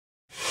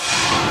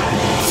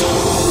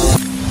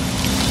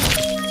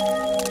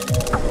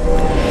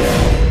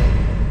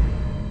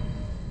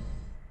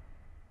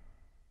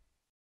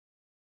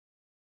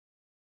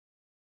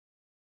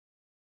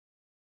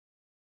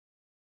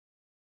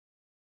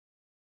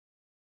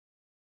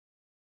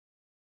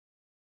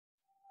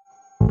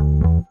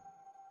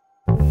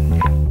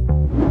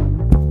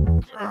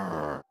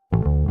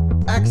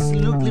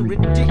absolutely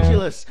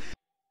ridiculous.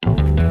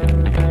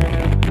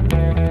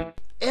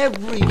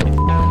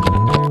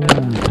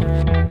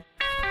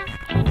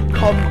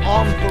 Come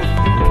on, for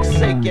fuck's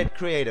sake, get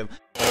creative.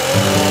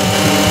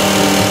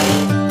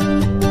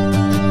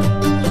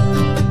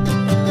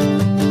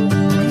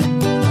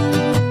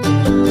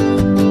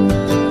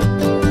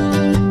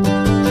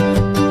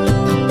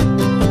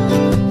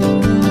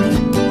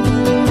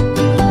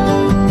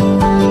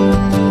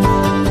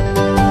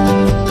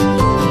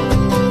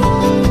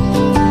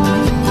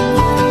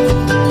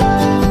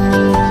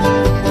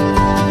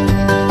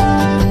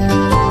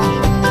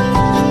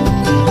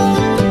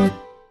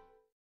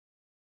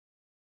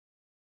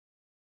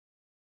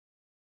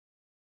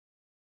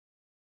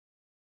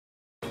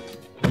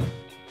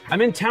 I'm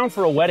in town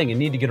for a wedding and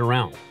need to get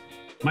around.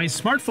 My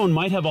smartphone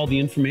might have all the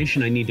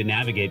information I need to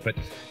navigate, but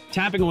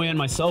tapping away on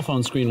my cell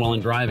phone screen while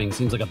I'm driving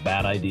seems like a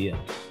bad idea.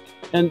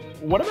 And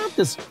what about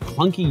this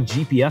clunky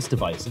GPS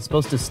device that's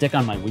supposed to stick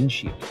on my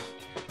windshield?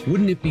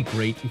 Wouldn't it be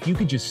great if you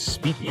could just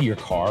speak to your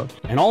car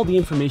and all the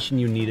information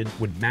you needed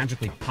would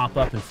magically pop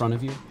up in front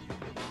of you?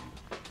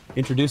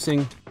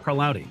 Introducing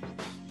Carloudy,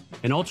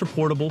 an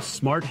ultra-portable,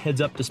 smart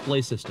heads-up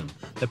display system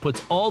that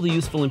puts all the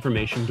useful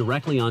information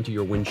directly onto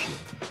your windshield.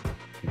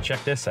 And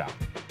check this out.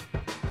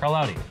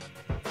 Carloudy.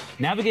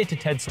 Navigate to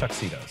Ted's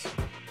Tuxedos.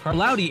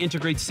 Carloudy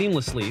integrates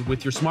seamlessly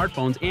with your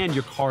smartphones and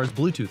your car's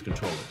Bluetooth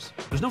controllers.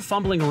 There's no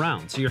fumbling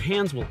around, so your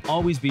hands will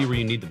always be where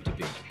you need them to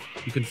be.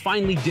 You can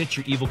finally ditch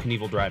your Evel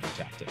Knievel driving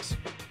tactics.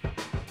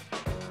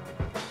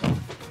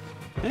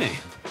 Hey,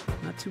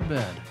 not too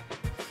bad.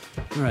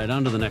 All right,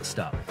 on to the next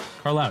stop.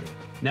 Carloudy.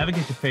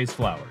 Navigate to Faye's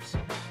Flowers.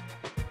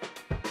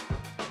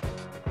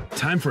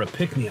 Time for a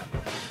pick-me-up.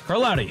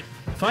 Carloudy,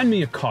 find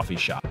me a coffee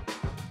shop.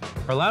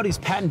 Carloudy's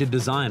patented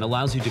design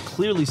allows you to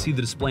clearly see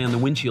the display on the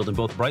windshield in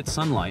both bright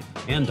sunlight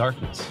and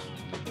darkness.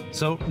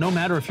 So no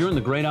matter if you're in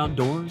the great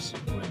outdoors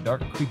or a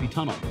dark, creepy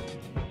tunnel,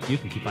 you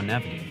can keep on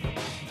navigating.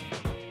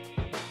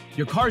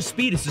 Your car's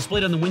speed is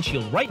displayed on the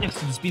windshield right next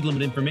to the speed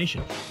limit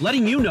information,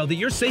 letting you know that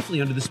you're safely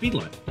under the speed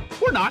limit.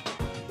 Or not.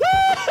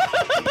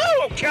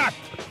 Oh, God!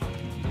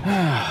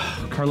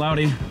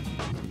 Carloudy,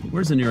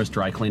 where's the nearest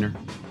dry cleaner?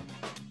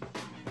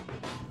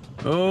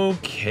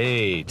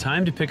 Okay,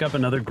 time to pick up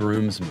another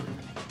groomsman.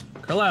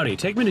 Carloudy,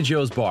 take me to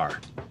Joe's bar.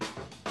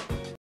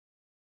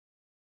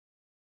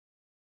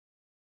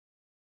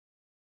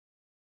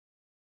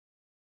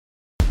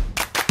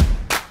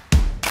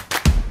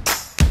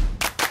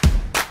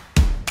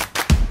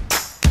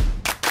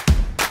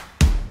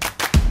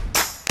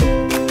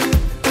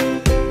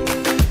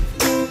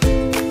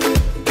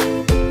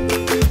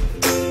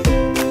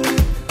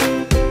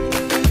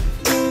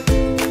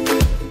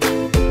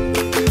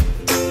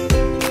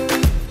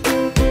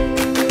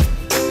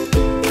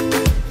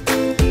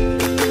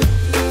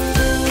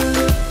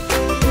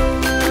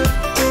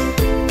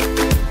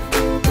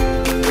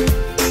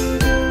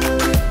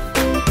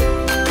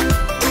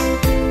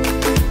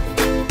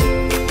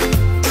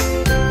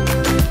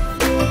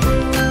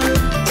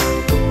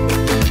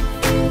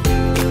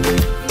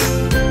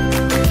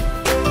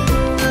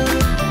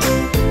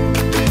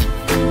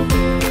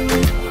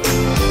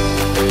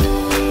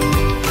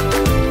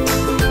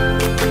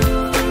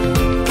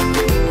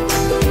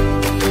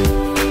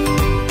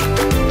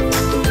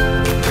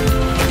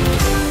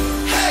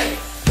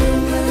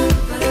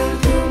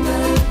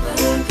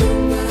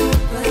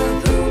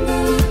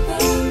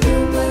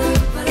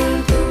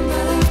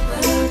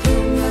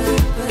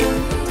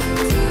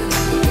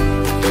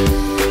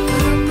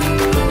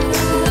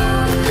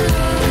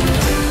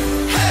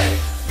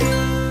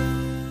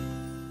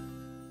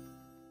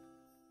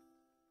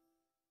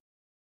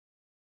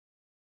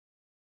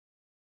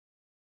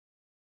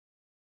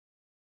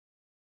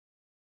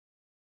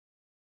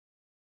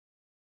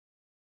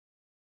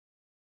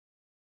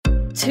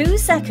 Two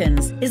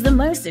seconds is the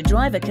most a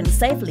driver can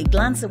safely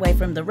glance away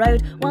from the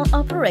road while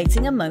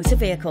operating a motor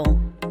vehicle.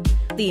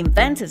 The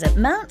inventors at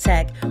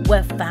Mountek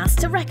were fast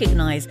to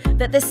recognize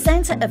that the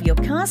center of your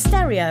car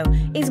stereo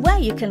is where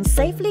you can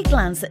safely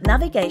glance at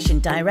navigation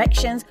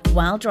directions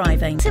while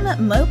driving.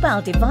 Ultimate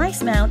mobile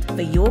device mount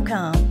for your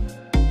car.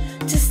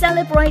 To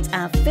celebrate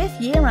our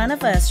 5th year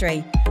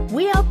anniversary,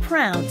 we are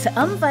proud to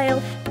unveil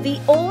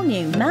the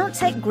all-new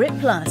Mountek GRIP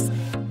Plus.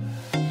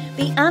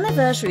 The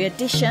anniversary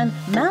edition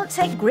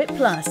Mountek GRIP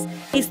Plus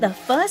is the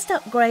first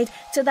upgrade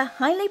to the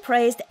highly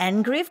praised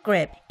N-Groove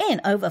grip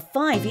in over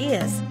 5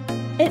 years.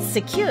 It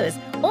secures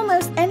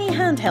almost any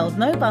handheld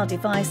mobile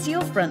device to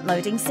your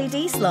front-loading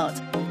CD slot,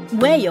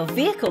 where your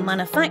vehicle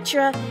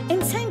manufacturer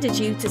intended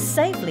you to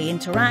safely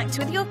interact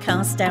with your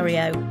car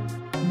stereo.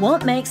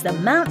 What makes the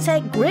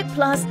Mountek GRIP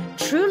Plus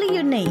truly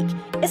unique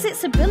is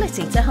its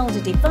ability to hold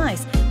a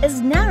device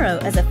as narrow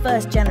as a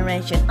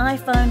first-generation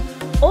iPhone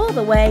all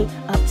the way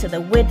up to the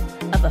width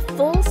of a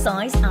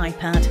full-size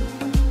iPad.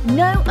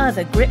 No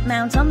other grip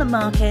mount on the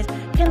market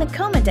can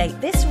accommodate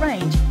this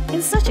range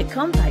in such a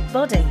compact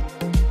body.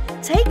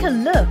 Take a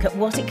look at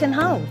what it can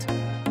hold.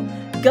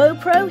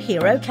 GoPro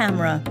Hero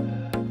camera,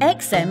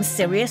 XM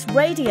Sirius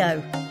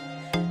radio,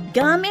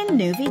 Garmin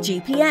Nuvi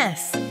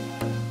GPS,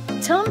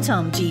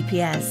 TomTom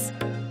GPS,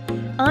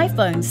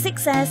 iPhone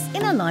 6s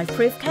in a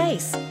life-proof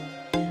case,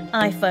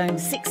 iPhone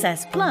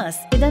 6s Plus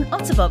in an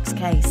OtterBox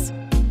case,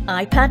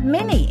 iPad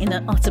mini in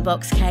an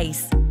OtterBox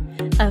case,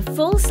 a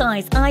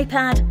full-size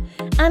iPad,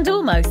 and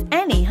almost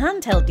any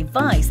handheld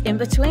device in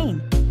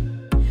between.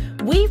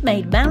 We've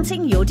made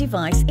mounting your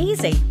device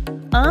easy.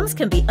 Arms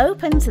can be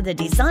opened to the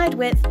desired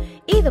width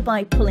either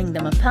by pulling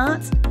them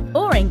apart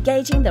or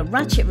engaging the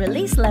ratchet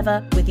release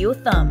lever with your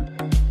thumb.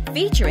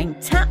 Featuring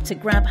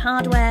tap-to-grab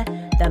hardware,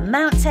 the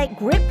Mountek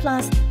GRIP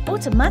Plus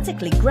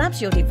automatically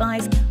grabs your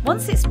device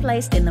once it's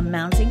placed in the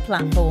mounting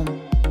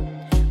platform.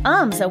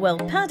 Arms are well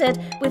padded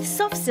with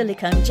soft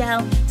silicone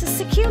gel to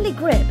securely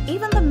grip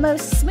even the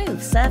most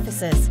smooth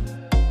surfaces.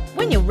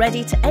 When you're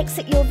ready to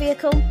exit your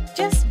vehicle,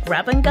 just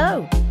grab and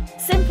go.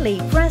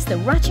 Simply press the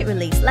ratchet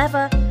release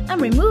lever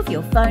and remove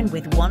your phone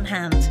with one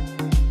hand.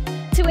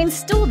 To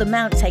install the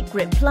Mountek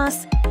GRIP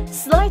Plus,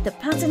 slide the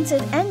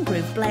patented end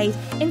groove blade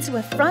into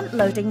a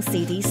front-loading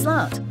CD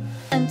slot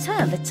and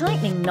turn the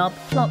tightening knob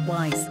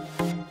clockwise.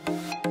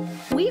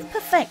 We've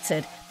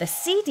perfected the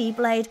CD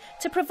blade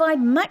to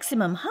provide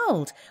maximum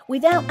hold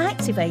without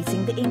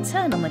activating the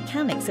internal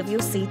mechanics of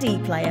your CD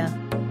player.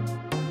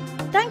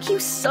 Thank you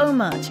so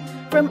much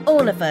from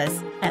all of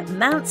us at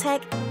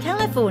Mountek,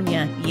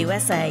 California,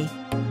 USA.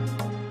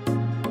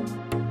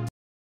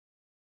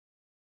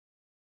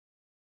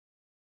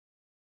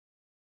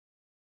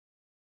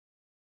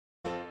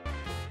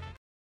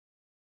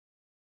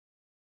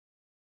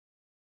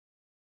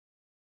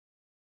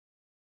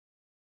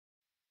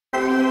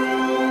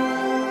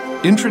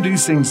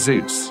 Introducing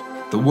ZUS,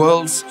 the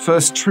world's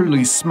first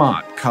truly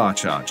smart car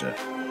charger.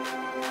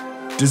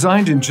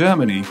 Designed in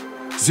Germany,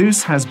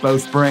 ZUS has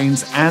both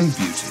brains and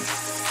beauty.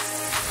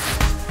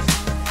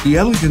 The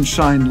elegant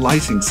shine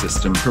lighting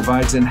system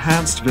provides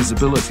enhanced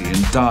visibility in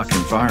dark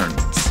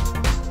environments.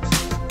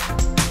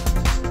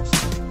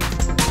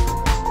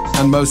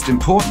 And most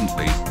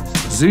importantly,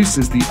 ZUS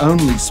is the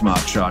only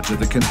smart charger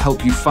that can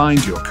help you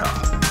find your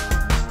car.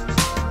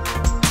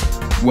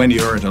 When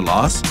you're at a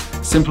loss,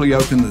 simply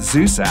open the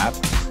ZUS app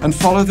and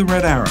follow the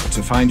red arrow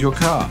to find your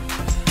car.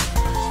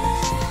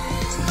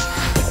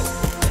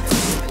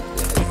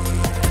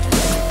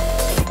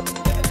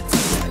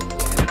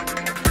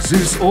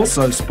 ZUS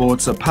also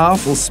sports a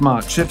powerful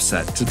smart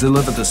chipset to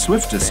deliver the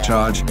swiftest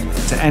charge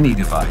to any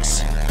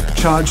device.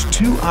 Charge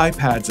 2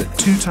 iPads at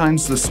 2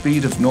 times the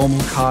speed of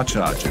normal car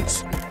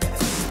chargers.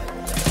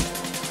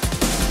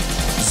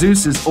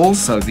 ZUS is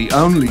also the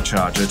only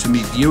charger to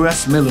meet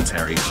US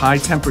military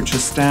high-temperature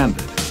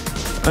standard.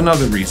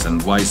 Another reason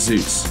why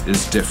ZUS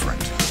is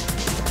different.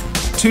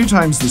 2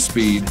 times the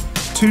speed,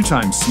 2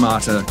 times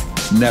smarter,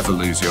 never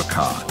lose your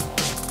car.